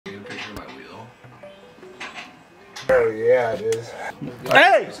Oh yeah, it is.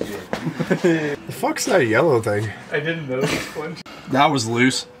 Hey! The fuck's that yellow thing? I didn't notice, Clint. That was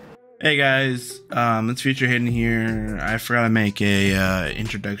loose. Hey guys, it's Future Hidden here. I forgot to make a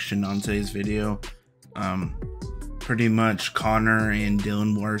introduction on today's video. Pretty much Konner and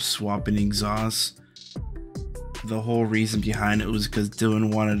Dillon were swapping exhausts. The whole reason behind it was because Dillon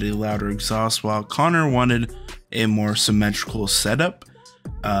wanted a louder exhaust while Konner wanted a more symmetrical setup.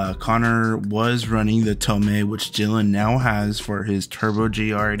 Konner was running the Tomei, which Dillon now has for his turbo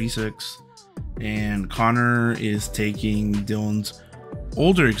GR86, and Konner is taking Dillon's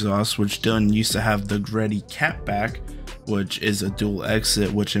older exhaust, which Dillon used to have the Greddy Catback, which is a dual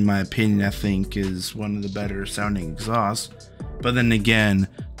exit, which in my opinion I think is one of the better sounding exhausts. But then again,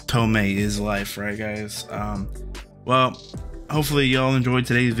 Tomei is life, right guys? Well, hopefully y'all enjoyed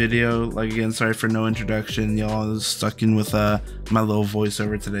today's video. Like again, sorry for no introduction. Y'all stuck in with my little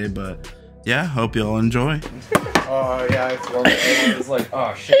voiceover today, but yeah, hope y'all enjoy. Oh yeah, it's one. It's like,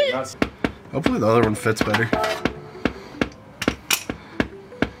 oh shit. Hopefully the other one fits better.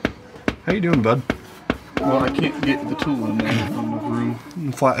 How you doing, bud? Well, I can't get the tool in there from the room.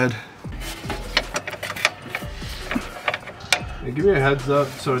 Flathead. Yeah, give me a heads up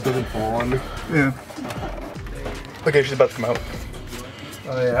so it doesn't fall on me. Yeah. Okay, she's about to come out.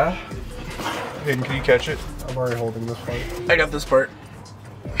 Oh yeah? Hayden, can you catch it? I'm already holding this part. I got this part.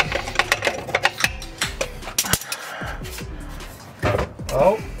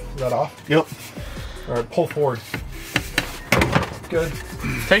 Oh, is that off? Yep. Alright, pull forward. Good.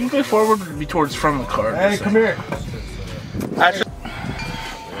 Technically, forward would be towards front of the car. Hey, come here. Actually,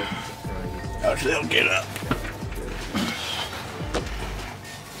 I'll get up.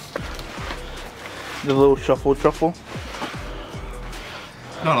 The little shuffle.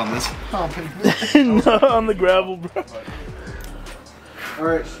 Not on this. Not on the gravel, bro.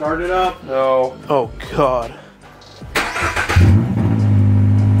 Alright, start it up. No. Oh, God.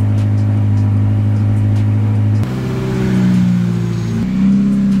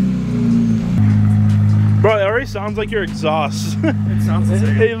 Bro, it already sounds like your exhaust. It sounds the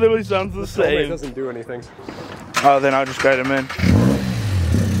same. It literally sounds the same. It doesn't do anything. Oh, then I'll just guide him in.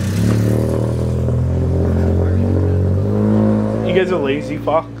 You guys are lazy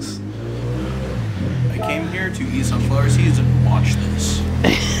fucks. I came here to eat sunflower seeds and watch this.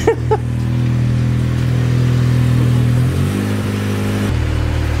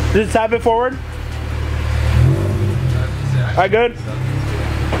 Does it tap it forward? Alright, good?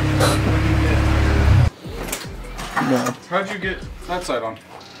 No. How'd you get that side on?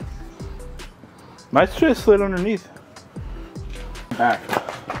 My shit slid underneath. Back.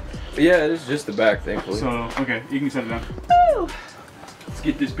 Yeah, it's just the back, thankfully. So, okay, you can set it down. Woo! Let's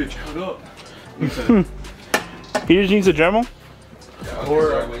get this bitch hooked up. He just needs a Dremel? Yeah,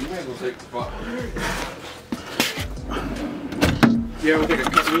 or, you might as well take the spot. Yeah, we'll take a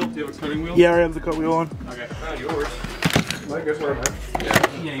cut wheel. Do you have a cutting wheel? Yeah, I have the cut wheel on. Okay. Not yours. I guess where I'm at.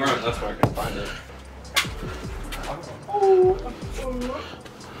 Yeah, Right, that's where I can find it.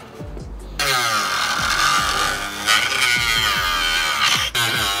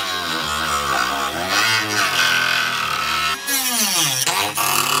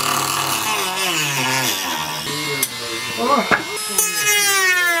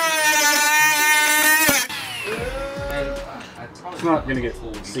 It's not gonna get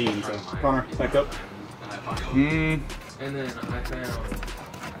seen, so Konner, back up. And then I found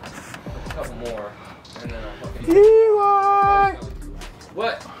a couple more. And then I'll fucking. Eli!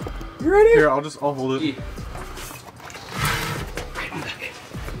 What? You ready? Here, I'll hold it.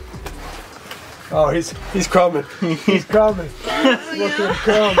 Oh, he's coming. He's coming. Look at him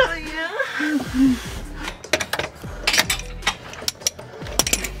come.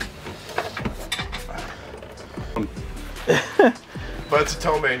 But it's a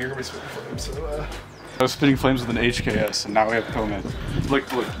Tomei, and you're gonna be spitting flames. So, I was spitting flames with an HKS, and now we have Konner. Look,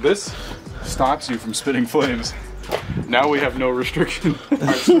 this stops you from spitting flames. Now we have no restriction.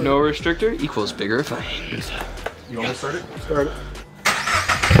 No restrictor equals bigger flames. you want to start it? Start it.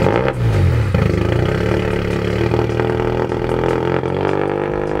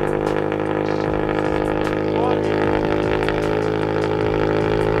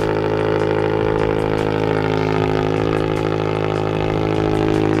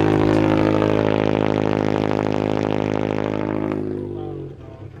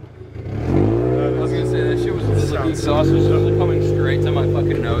 Exhaust was coming straight to my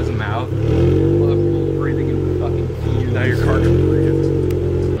fucking nose and mouth. Breathing in fucking fumes. Now your car can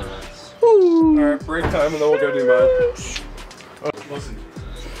breathe. Alright, break time and then we'll go do mine. Listen.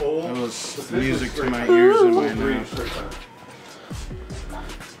 That was music to my ears and my nose.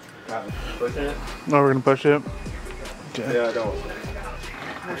 Now we're gonna push it. Okay. Yeah, I don't.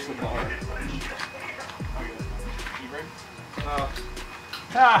 Where's the bar?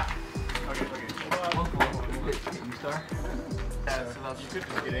 Ah! Okay. You start? You could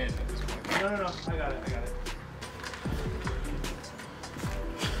just get in at this point. No, I got it.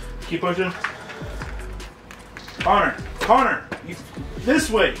 Keep pushing. Konner, this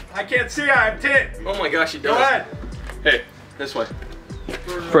way. I can't see, I have tit. Oh my gosh, he does. Go ahead. Hey, this way.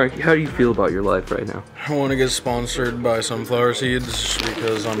 Frank, how do you feel about your life right now? I want to get sponsored by sunflower seeds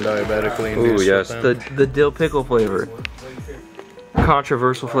because I'm diabetically Ooh, induced. yes, with them. the dill pickle flavor.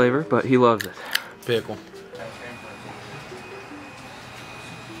 Controversial flavor, but he loves it. Pickle.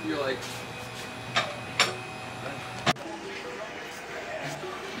 You're like...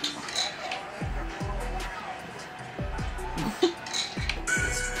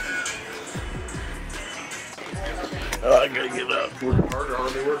 I gotta get up. Harder,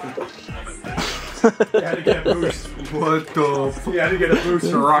 hardly working. You had to get a boost. What the fuck? You had to get a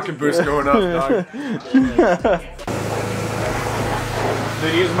boost, a rocket boost going up, dog.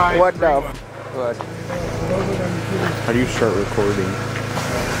 What the? What? How do you start recording?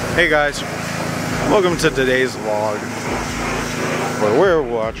 Hey guys, welcome to today's vlog where we're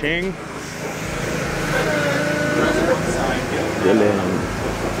watching Dillon.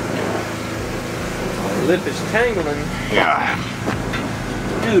 Lip is tangling. Yeah.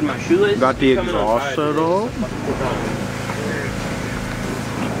 Dude, my shoelace. Got the exhaust set off.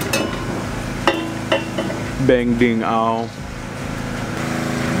 Bang ding ow.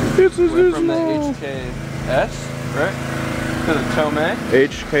 This is Went from the HKS, right? To the Tome.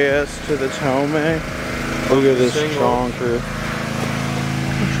 HKS to the Tome. Look at this Single. chonker.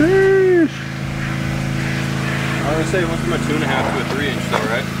 Sheesh. I was gonna say it went from a 2.5 to a 3-inch though,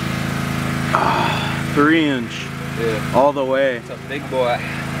 right? 3-inch. Yeah. All the way. It's a big boy.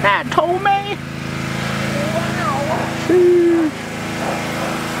 That Tome.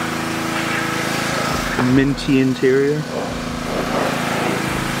 Minty interior.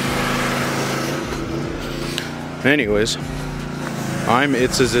 Anyways, I'm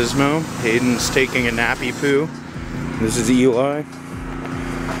It's a Zismo. Hayden's taking a nappy poo. This is Eli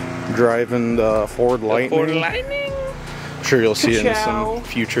driving the Ford Lightning. I'm sure you'll see it in some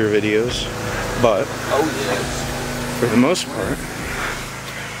future videos, but Oh yes. for the most part,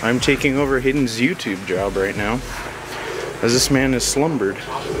 I'm taking over Hayden's YouTube job right now, as this man is slumbered.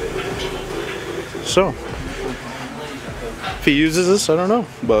 So, if he uses this, I don't know,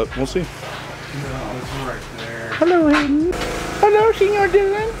 but we'll see. Hello, Hayden. Hello, Senor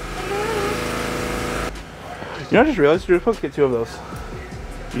Dillon. You know, I just realized you're supposed to get 2 of those.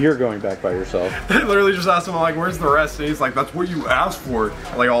 You're going back by yourself. I literally just asked him, like, where's the rest? And he's like, that's what you asked for.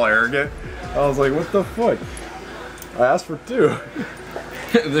 Like, all arrogant. I was like, what the fuck? I asked for 2.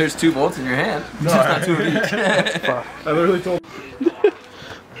 There's 2 bolts in your hand. No, Not 2 of each. I literally told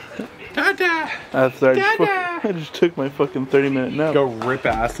After I just took my fucking 30-minute nap. go rip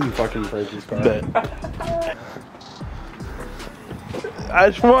ass and fucking break his car. Bet. I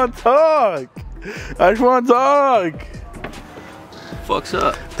just want to talk. Fuck's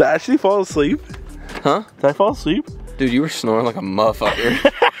up. Did I actually fall asleep? Huh? Did I fall asleep? Dude, you were snoring like a motherfucker.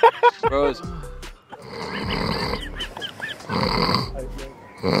 Bro, it's...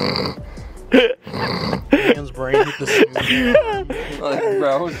 Man's brain hit the snooze. like,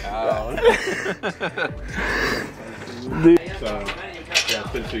 bro, it's out. So, yeah,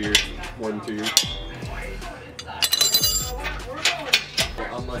 it's been 2 years. More than 2 years.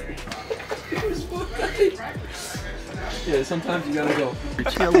 I'm like... Yeah, sometimes you gotta go.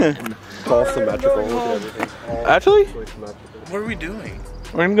 It's all symmetrical. Look at everything. All Actually, symmetrical. What are we doing?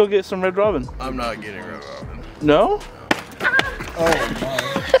 we're gonna go get some Red Robin. I'm not getting Red Robin. No?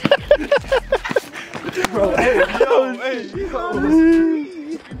 Bro, hey,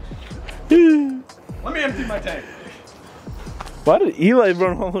 let me empty my tank. Why did Eli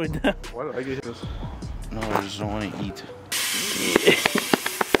run all the way down? Why did I get this? No, I just don't want to eat.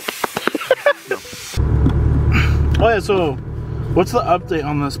 Oh yeah, so what's the update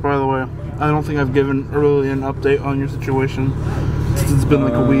on this, by the way? I don't think I've given really an update on your situation since it's been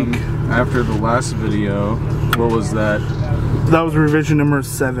like a week. After the last video, what was that? That was revision number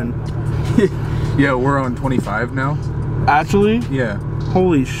 7. Yeah, we're on 25 now. Actually? Yeah,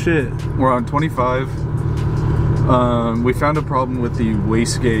 Holy shit. we're on 25. We found a problem with the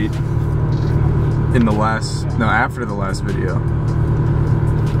wastegate in the after the last video.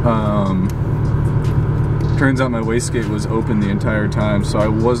 Turns out my wastegate was open the entire time, so I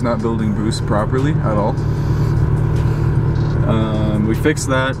was not building boost properly at all. We fixed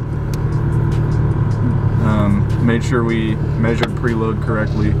that. Made sure we measured preload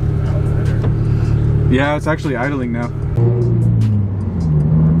correctly. Yeah, it's actually idling now.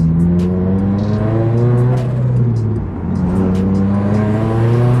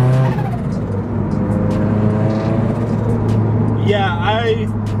 Yeah,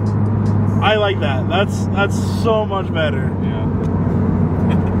 I like that. That's so much better. Yeah.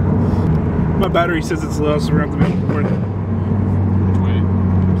 My battery says it's low, so we're gonna have to make it. Wait.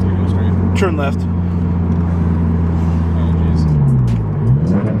 Is it going straight? Turn left. Oh, jeez.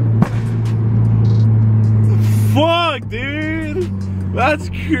 Fuck, dude! That's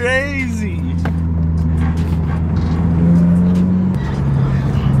crazy!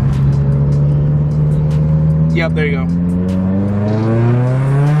 Yep, there you go.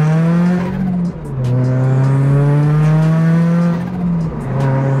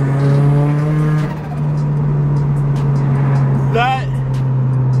 That...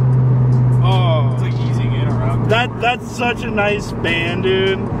 Oh. It's like easing in or out. That's such a nice band,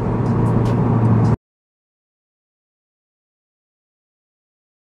 dude.